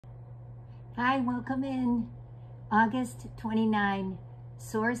Hi, welcome in. August 29,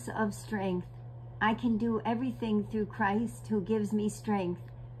 Source of Strength. I can do everything through Christ who gives me strength.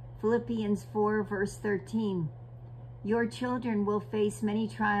 Philippians 4, verse 13. Your children will face many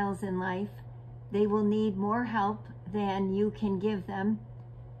trials in life. They will need more help than you can give them.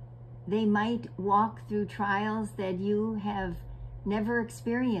 They might walk through trials that you have never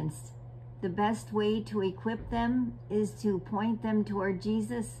experienced. The best way to equip them is to point them toward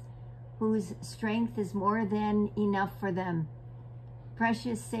Jesus, whose strength is more than enough for them.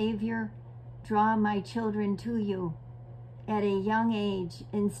 Precious Savior, draw my children to you. At a young age,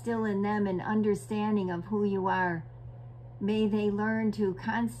 instill in them an understanding of who you are. May they learn to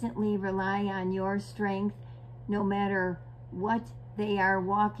constantly rely on your strength, no matter what they are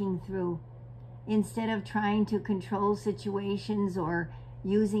walking through. Instead of trying to control situations or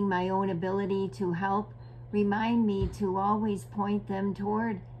using my own ability to help, remind me to always point them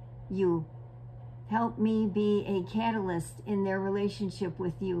toward you. Help me be a catalyst in their relationship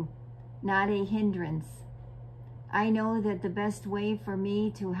with you, not a hindrance. I know that the best way for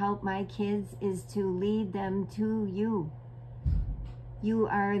me to help my kids is to lead them to you. You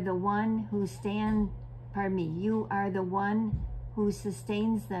are the one who you are the one who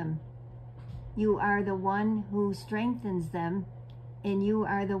sustains them. You are the one who strengthens them, and you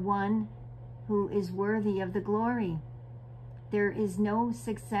are the one who is worthy of the glory. There is no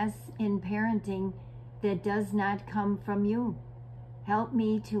success in parenting that does not come from you. Help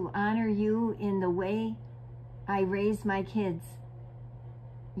me to honor you in the way I raise my kids.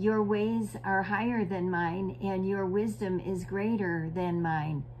 Your ways are higher than mine, and your wisdom is greater than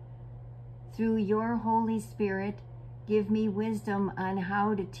mine. Through your Holy Spirit, give me wisdom on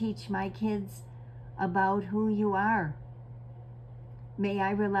how to teach my kids about who you are. May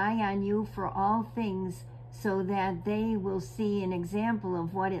I rely on you for all things, so that they will see an example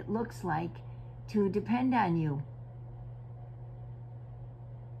of what it looks like to depend on you.